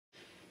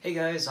Hey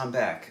guys, I'm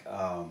back.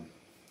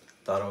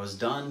 Thought I was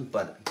done,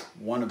 but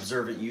one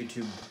observant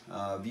YouTube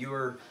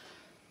viewer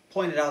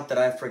pointed out that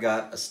I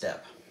forgot a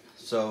step.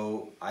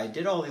 So I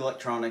did all the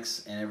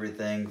electronics and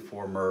everything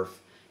for Murph,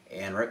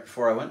 and right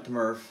before I went to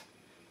Murph,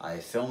 I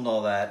filmed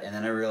all that, and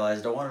then I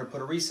realized I wanted to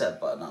put a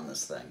reset button on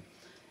this thing.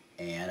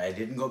 And I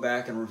didn't go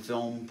back and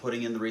film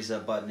putting in the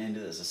reset button into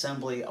this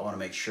assembly. I want to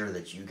make sure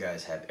that you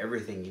guys have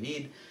everything you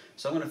need.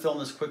 So I'm going to film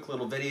this quick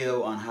little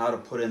video on how to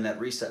put in that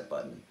reset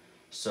button.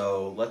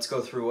 So let's go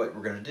through what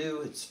we're going to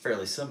do. It's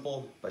fairly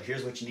simple, but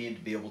here's what you need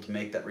to be able to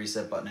make that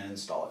reset button and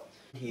install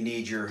it. You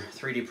need your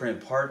 3D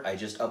printed part. I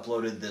just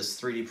uploaded this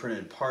 3D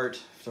printed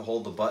part to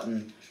hold the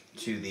button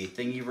to the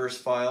Thingiverse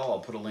file. I'll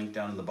put a link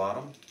down in the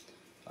bottom.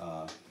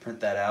 Print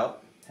that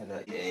out. Have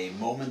a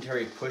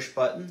momentary push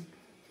button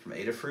from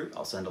Adafruit.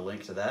 I'll send a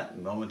link to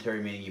that.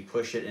 Momentary meaning you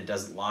push it and it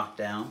doesn't lock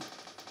down.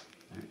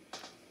 Right.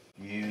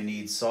 You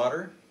need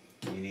solder.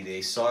 You need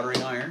a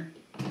soldering iron.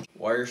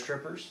 Wire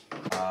strippers.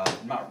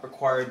 Not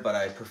required, but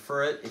I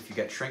prefer it. If you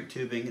got shrink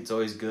tubing, it's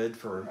always good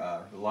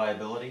for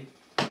reliability.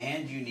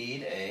 And you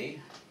need a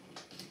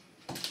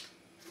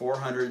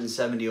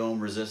 470 ohm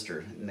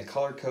resistor. In the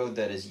color code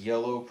that is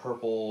yellow,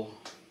 purple,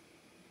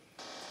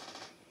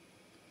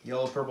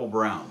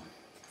 brown.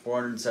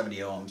 470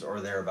 ohms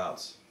or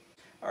thereabouts.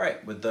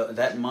 Alright, with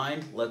that in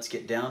mind, let's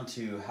get down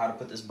to how to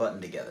put this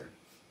button together.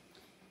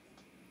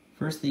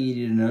 First thing you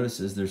need to notice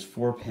is there's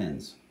 4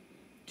 pins.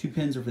 2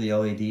 pins are for the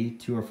LED,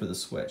 2 are for the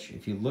switch.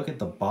 If you look at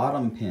the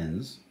bottom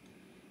pins,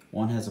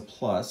 one has a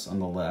plus on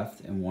the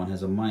left and one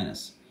has a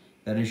minus.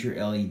 That is your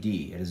LED.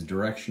 It is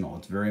directional.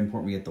 It's very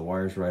important we get the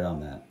wires right on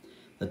that.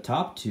 The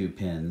top 2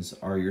 pins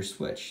are your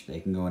switch. They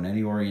can go in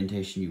any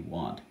orientation you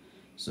want.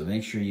 So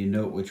make sure you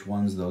note which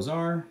ones those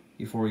are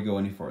before we go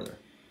any further.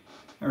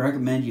 I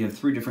recommend you have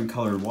 3 different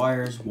colored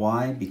wires.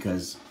 Why?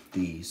 Because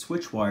the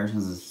switch wire,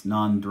 since it's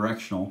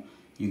non-directional,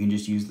 you can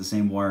just use the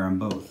same wire on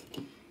both.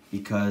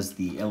 Because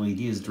the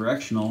LED is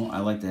directional, I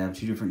like to have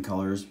 2 different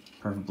colors,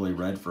 preferably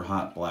red for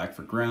hot, black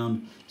for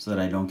ground, so that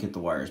I don't get the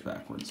wires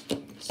backwards.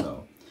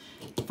 So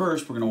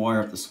first we're going to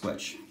wire up the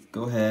switch.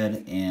 Go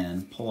ahead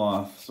and pull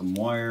off some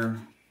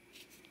wire.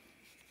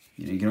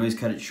 You can always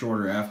cut it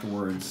shorter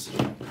afterwards,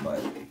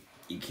 but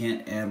you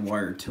can't add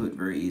wire to it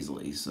very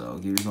easily. So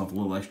give yourself a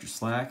little extra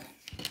slack.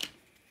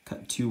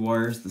 Cut 2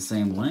 wires the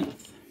same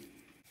length.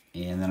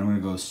 And then I'm going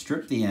to go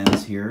strip the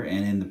ends here,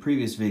 and in the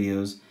previous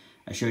videos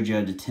I showed you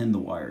how to tin the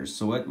wires.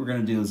 So what we're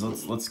going to do is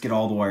let's get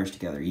all the wires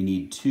together. You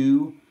need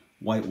 2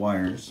 white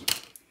wires.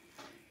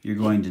 You're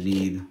going to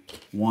need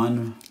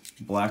 1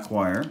 black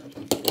wire,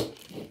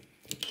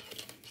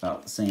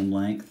 about the same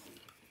length.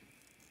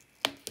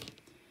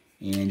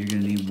 And you're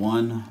going to need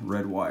 1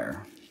 red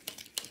wire,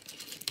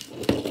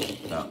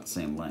 about the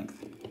same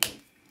length.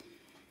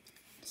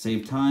 To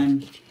save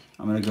time,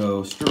 I'm going to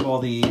go strip all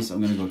these. I'm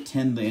going to go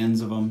tin the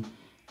ends of them.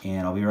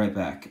 And I'll be right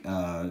back.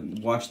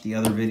 Watch the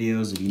other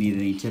videos if you need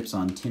any tips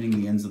on tinning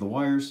the ends of the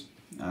wires.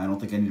 I don't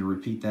think I need to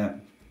repeat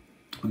that.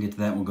 We'll get to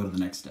that and we'll go to the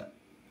next step.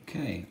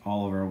 Okay,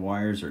 all of our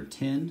wires are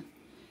tinned.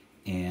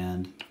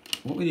 And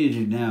what we need to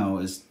do now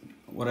is,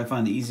 what I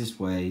find the easiest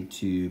way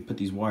to put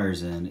these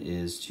wires in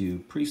is to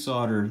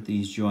pre-solder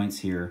these joints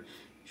here,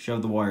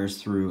 shove the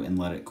wires through and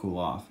let it cool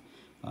off.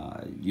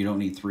 You don't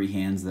need 3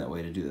 hands that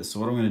way to do this.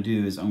 So what I'm going to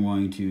do is I'm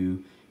going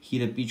to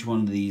heat up each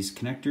one of these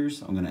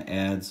connectors. I'm going to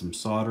add some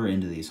solder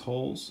into these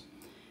holes,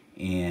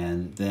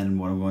 and then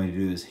what I'm going to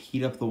do is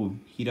heat up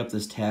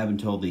this tab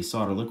until the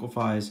solder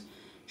liquefies,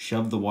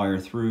 shove the wire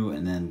through,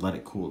 and then let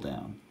it cool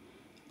down.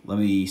 Let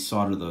me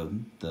solder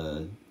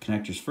the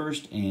connectors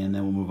first, and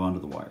then we'll move on to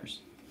the wires.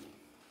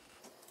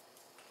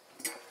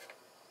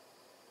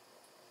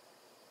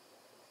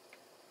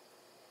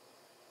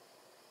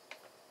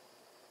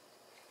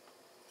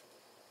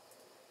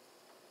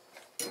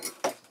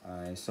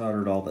 I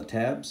soldered all the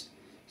tabs.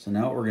 So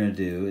now what we're going to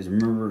do is,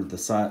 remember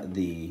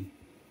the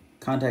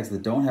contacts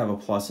that don't have a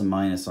plus and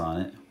minus on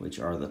it, which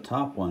are the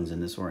top ones in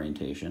this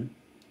orientation.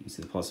 You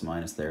see the plus and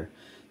minus there.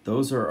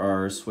 Those are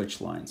our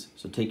switch lines.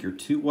 So take your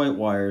 2 white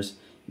wires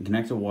and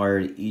connect a wire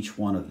to each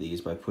one of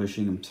these by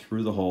pushing them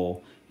through the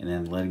hole and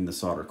then letting the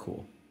solder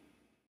cool.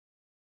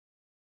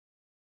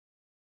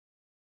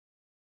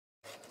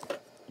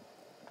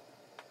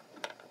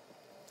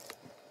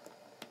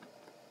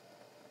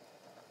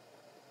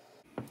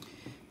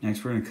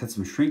 Next, we're going to cut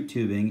some shrink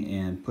tubing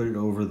and put it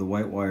over the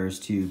white wires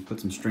to put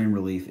some strain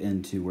relief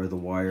into where the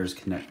wires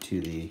connect to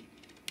the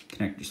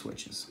connector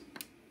switches.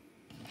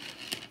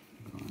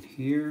 Go on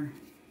here,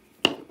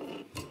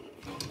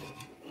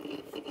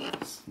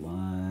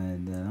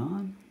 slide that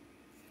on,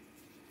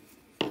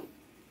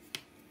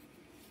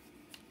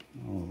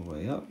 all the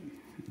way up.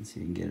 Let's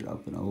see if you can get it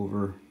up and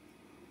over.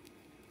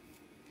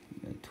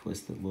 You gotta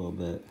twist it a little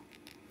bit.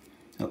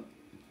 Oh.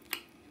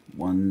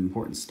 One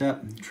important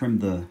step, trim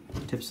the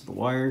tips of the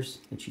wires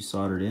that you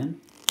soldered in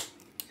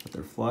so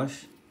they're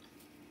flush.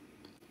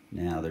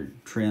 Now they're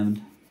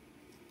trimmed.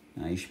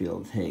 Now you should be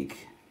able to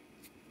take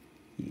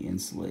the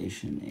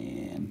insulation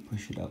and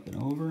push it up and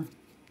over.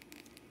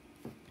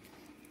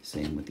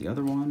 Same with the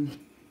other one.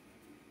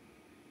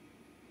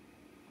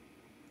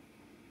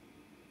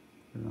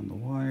 Put it on the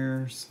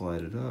wire,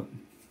 slide it up.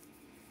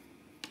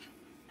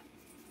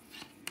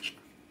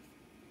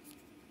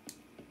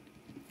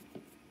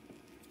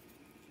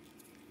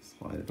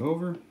 Slide it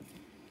over,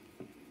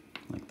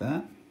 like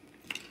that.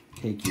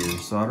 Take your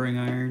soldering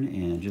iron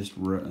and just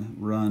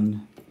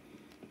run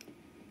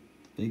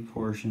a big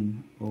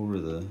portion over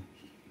the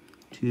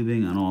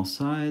tubing on all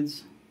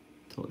sides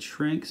until it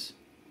shrinks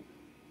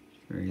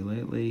very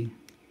lightly.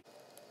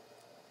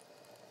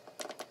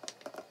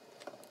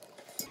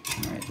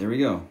 All right, there we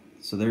go.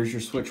 So there's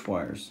your switch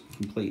wires,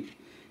 complete.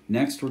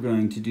 Next, we're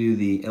going to do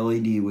the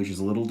LED, which is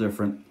a little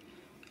different.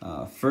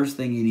 First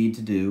thing you need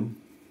to do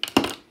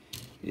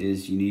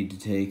is you need to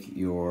take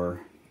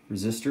your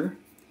resistor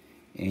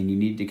and you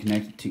need to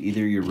connect it to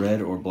either your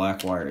red or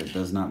black wire. It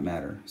does not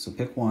matter. So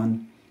pick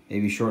one,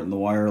 maybe shorten the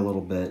wire a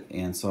little bit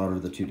and solder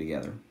the two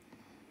together.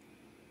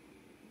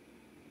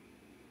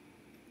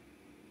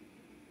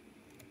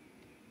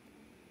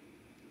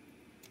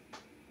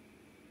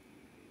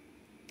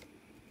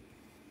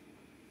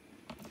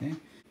 Okay.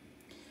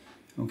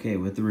 Okay,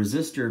 with the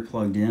resistor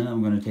plugged in,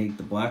 I'm going to take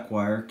the black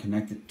wire,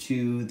 connect it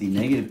to the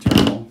negative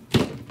terminal.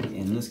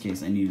 In this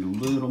case, I need a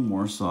little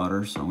more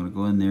solder, so I'm going to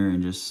go in there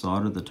and just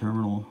solder the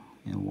terminal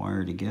and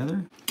wire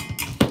together.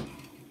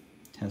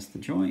 Test the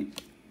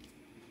joint.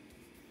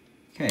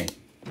 Okay,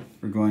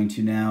 we're going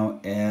to now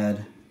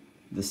add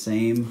the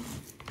same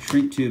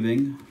shrink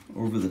tubing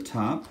over the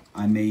top.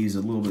 I may use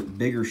a little bit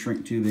bigger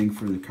shrink tubing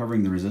for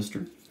covering the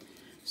resistor.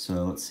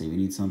 So let's see, we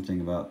need something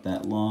about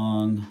that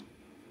long,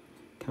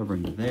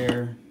 covering to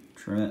there.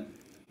 Trim it.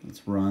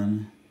 Let's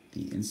run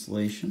the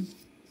insulation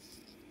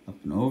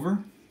up and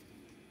over.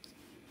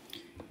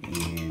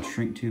 And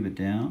shrink tube it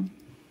down.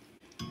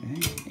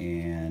 Okay,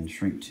 and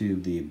shrink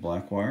tube the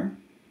black wire.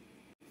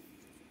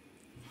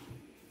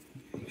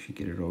 You should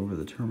get it over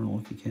the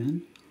terminal if you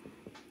can,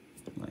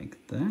 like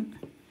that.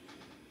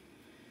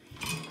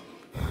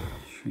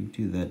 Shrink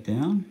tube that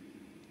down.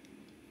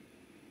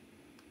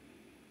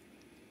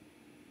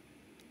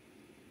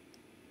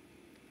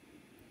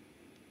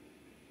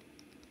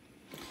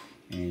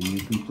 And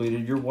you've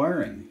completed your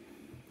wiring.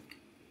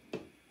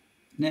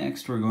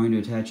 Next, we're going to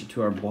attach it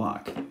to our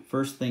block.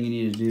 First thing you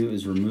need to do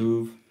is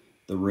remove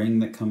the ring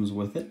that comes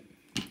with it.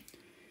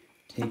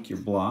 Take your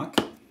block,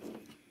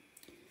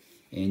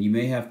 and you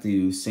may have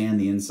to sand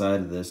the inside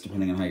of this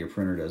depending on how your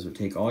printer does, but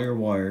take all your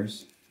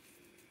wires,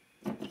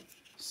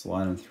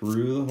 slide them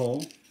through the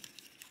hole,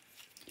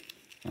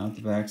 out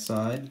the back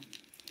side,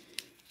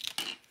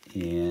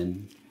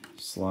 and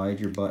slide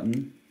your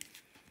button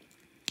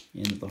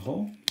into the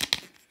hole,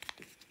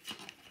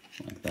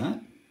 like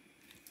that.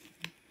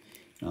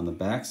 And on the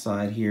back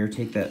side here,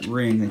 take that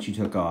ring that you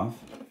took off,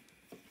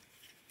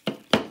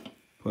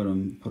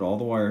 put all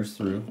the wires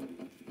through,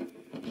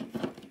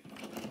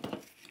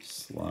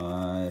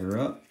 slide her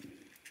up,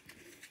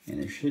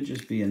 and there should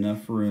just be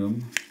enough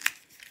room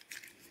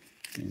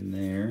in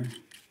there.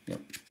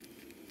 Yep.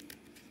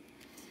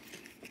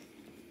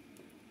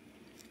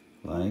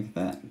 Like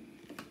that.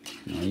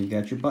 Now you've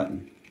got your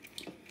button.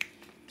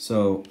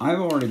 So I've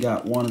already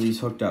got one of these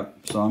hooked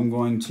up, so I'm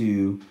going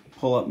to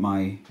pull up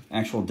my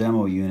actual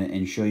demo unit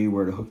and show you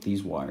where to hook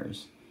these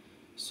wires.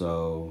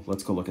 So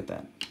let's go look at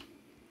that.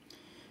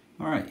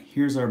 All right,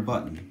 here's our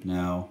button.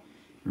 Now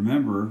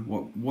remember,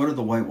 what are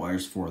the white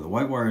wires for? The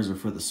white wires are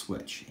for the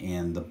switch,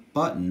 and the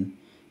button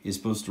is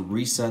supposed to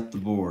reset the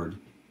board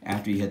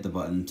after you hit the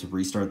button to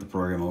restart the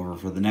program over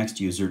for the next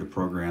user to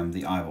program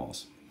the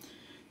eyeballs.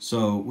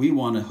 So we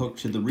want to hook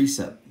to the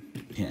reset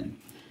pin.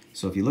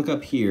 So if you look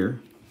up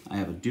here, I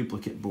have a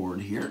duplicate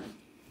board here.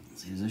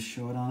 Let's see, does this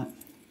show it on it?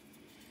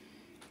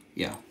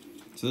 Yeah,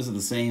 so this is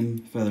the same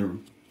feather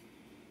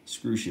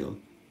screw shield.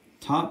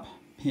 Top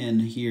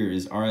pin here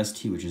is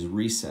RST, which is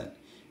reset.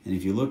 And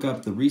if you look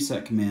up the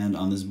reset command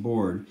on this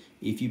board,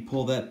 if you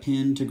pull that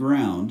pin to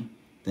ground,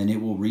 then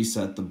it will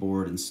reset the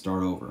board and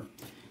start over.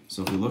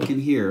 So if we look in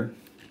here,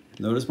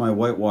 notice my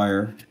white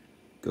wire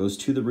goes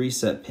to the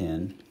reset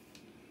pin,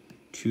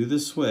 to the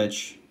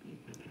switch,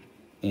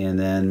 and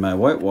then my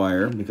white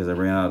wire, because I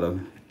ran out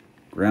of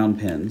ground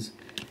pins,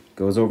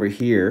 goes over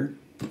here.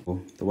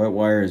 The white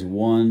wire is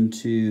 1,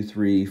 2,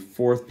 3,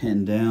 4th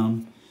pin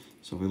down.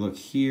 So if we look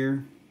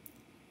here,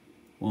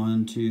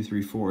 1, 2,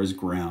 3, 4 is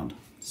ground.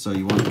 So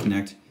you want to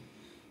connect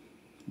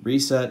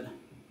reset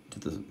to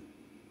the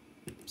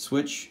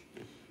switch,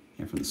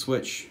 and from the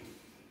switch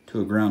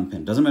to a ground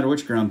pin. Doesn't matter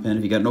which ground pin.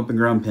 If you got an open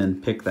ground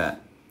pin, pick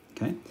that.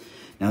 Okay.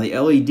 Now the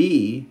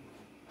LED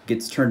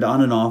gets turned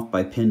on and off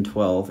by pin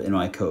 12 in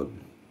my code.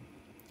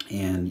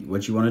 And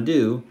what you want to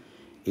do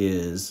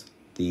is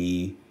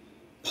the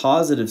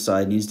positive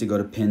side needs to go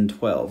to pin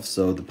 12.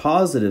 So the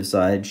positive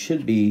side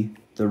should be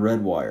the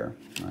red wire.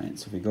 All right,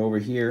 so if we go over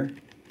here,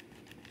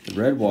 the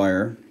red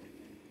wire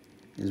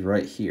is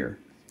right here.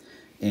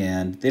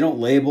 And they don't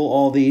label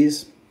all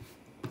these,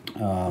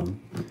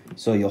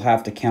 so you'll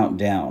have to count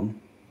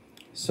down.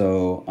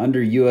 So under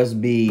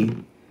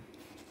USB,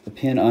 the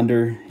pin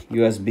under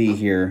USB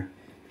here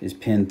is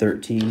pin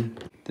 13.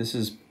 This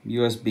is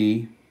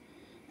USB,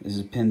 this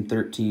is pin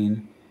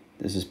 13,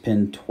 this is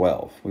pin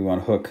 12. We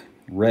want to hook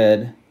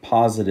red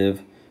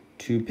positive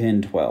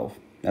 2-pin 12.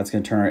 That's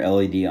going to turn our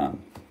LED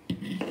on.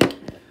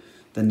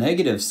 The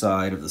negative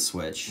side of the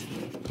switch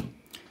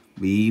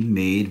we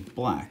made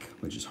black,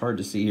 which is hard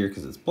to see here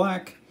because it's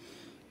black,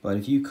 but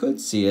if you could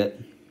see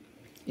it,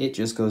 it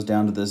just goes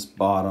down to this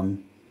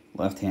bottom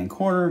left-hand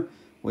corner,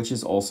 which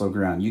is also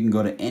ground. You can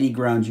go to any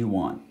ground you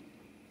want.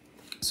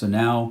 So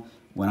now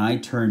when I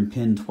turn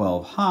pin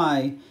 12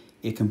 high,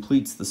 it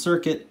completes the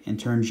circuit and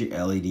turns your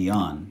LED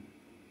on.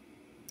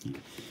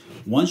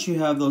 Once you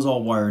have those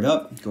all wired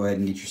up, go ahead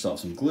and get yourself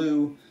some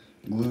glue,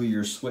 glue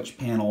your switch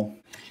panel,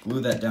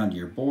 glue that down to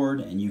your board,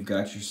 and you've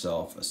got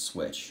yourself a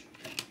switch.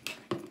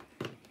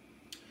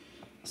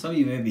 Some of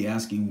you may be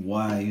asking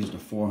why I used a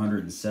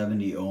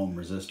 470 ohm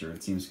resistor.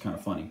 It seems kind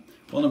of funny.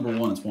 Well, number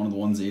one, it's one of the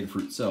ones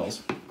Adafruit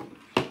sells,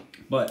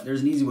 but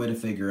there's an easy way to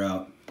figure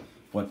out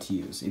what to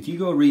use. If you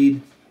go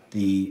read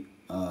the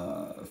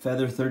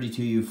Feather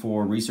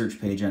 32U4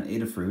 research page on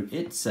Adafruit,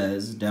 it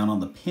says down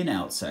on the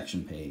pinout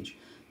section page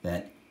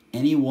that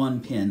any one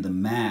pin, the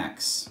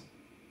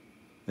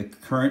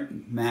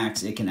current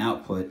max it can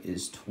output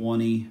is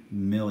 20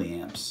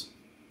 milliamps.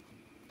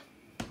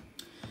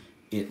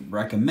 It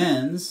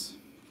recommends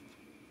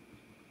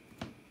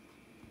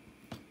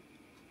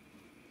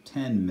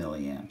 10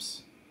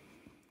 milliamps.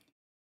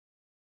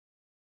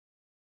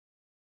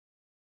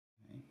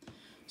 Okay.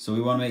 So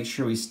we want to make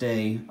sure we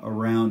stay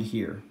around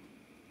here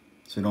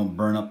so we don't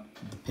burn up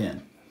the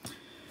pin.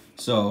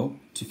 So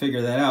to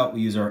figure that out,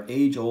 we use our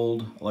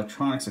age-old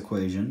electronics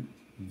equation,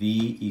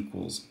 V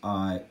equals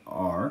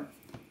IR,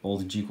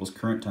 voltage equals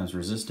current times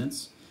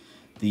resistance.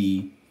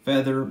 The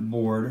Feather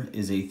board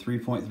is a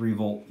 3.3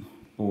 volt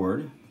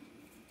board,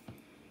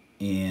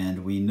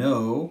 and we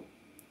know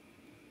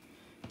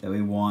that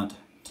we want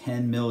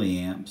 10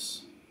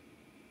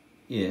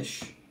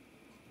 milliamps-ish.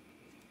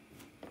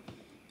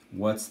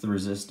 What's the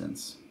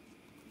resistance?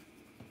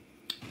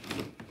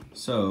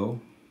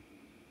 So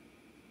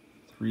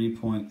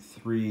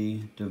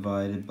 3.3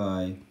 divided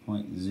by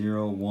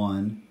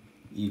 0.01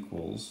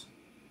 equals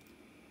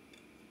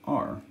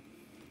R.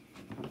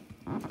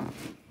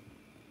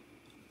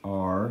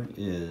 R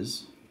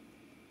is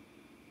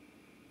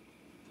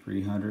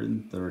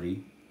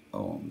 330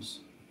 ohms.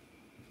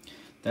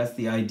 That's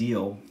the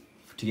ideal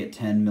to get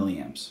 10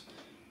 milliamps.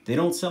 They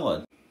don't sell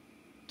a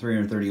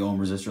 330 ohm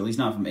resistor, at least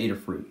not from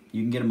Adafruit.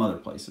 You can get them other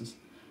places.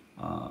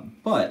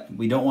 But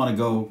we don't want to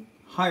go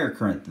higher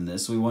current than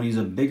this, so we want to use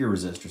a bigger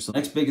resistor. So the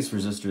next biggest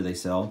resistor they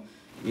sell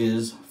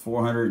is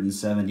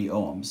 470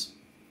 ohms.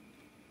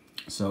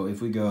 So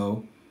if we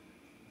go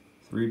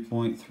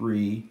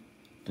 3.3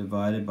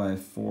 divided by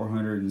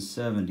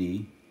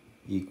 470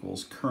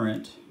 equals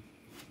current,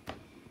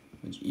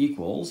 which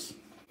equals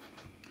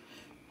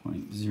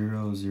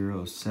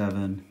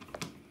 0.007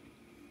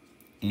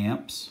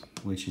 amps,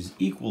 which is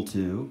equal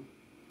to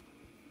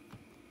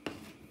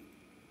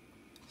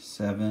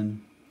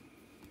 7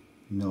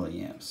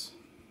 milliamps.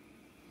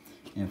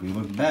 And if we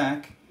look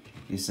back,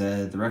 they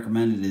said the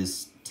recommended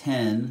is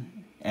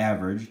 10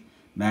 average,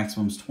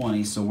 maximum's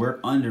 20, so we're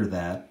under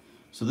that.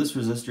 So this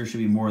resistor should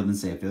be more than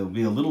safe. It'll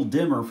be a little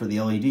dimmer for the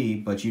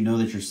LED, but you know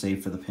that you're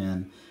safe for the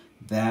pin.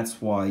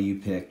 That's why you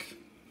pick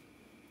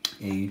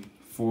a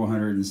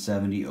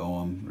 470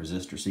 ohm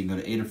resistor. So you can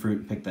go to Adafruit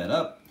and pick that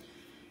up,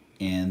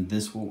 and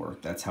this will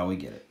work. That's how we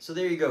get it. So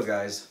there you go,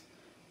 guys.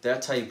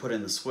 That's how you put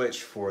in the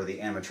switch for the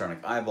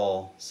animatronic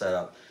eyeball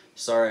setup.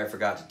 Sorry I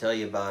forgot to tell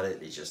you about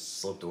it. It just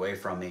slipped away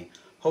from me.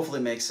 Hopefully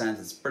it makes sense.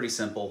 It's pretty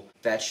simple.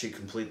 That should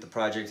complete the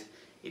project.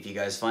 If you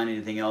guys find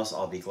anything else,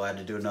 I'll be glad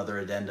to do another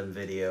addendum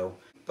video.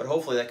 But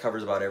hopefully that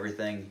covers about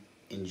everything.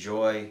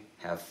 Enjoy,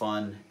 have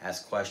fun,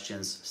 ask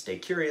questions, stay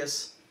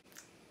curious.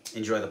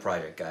 Enjoy the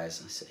project,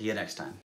 guys. See you next time.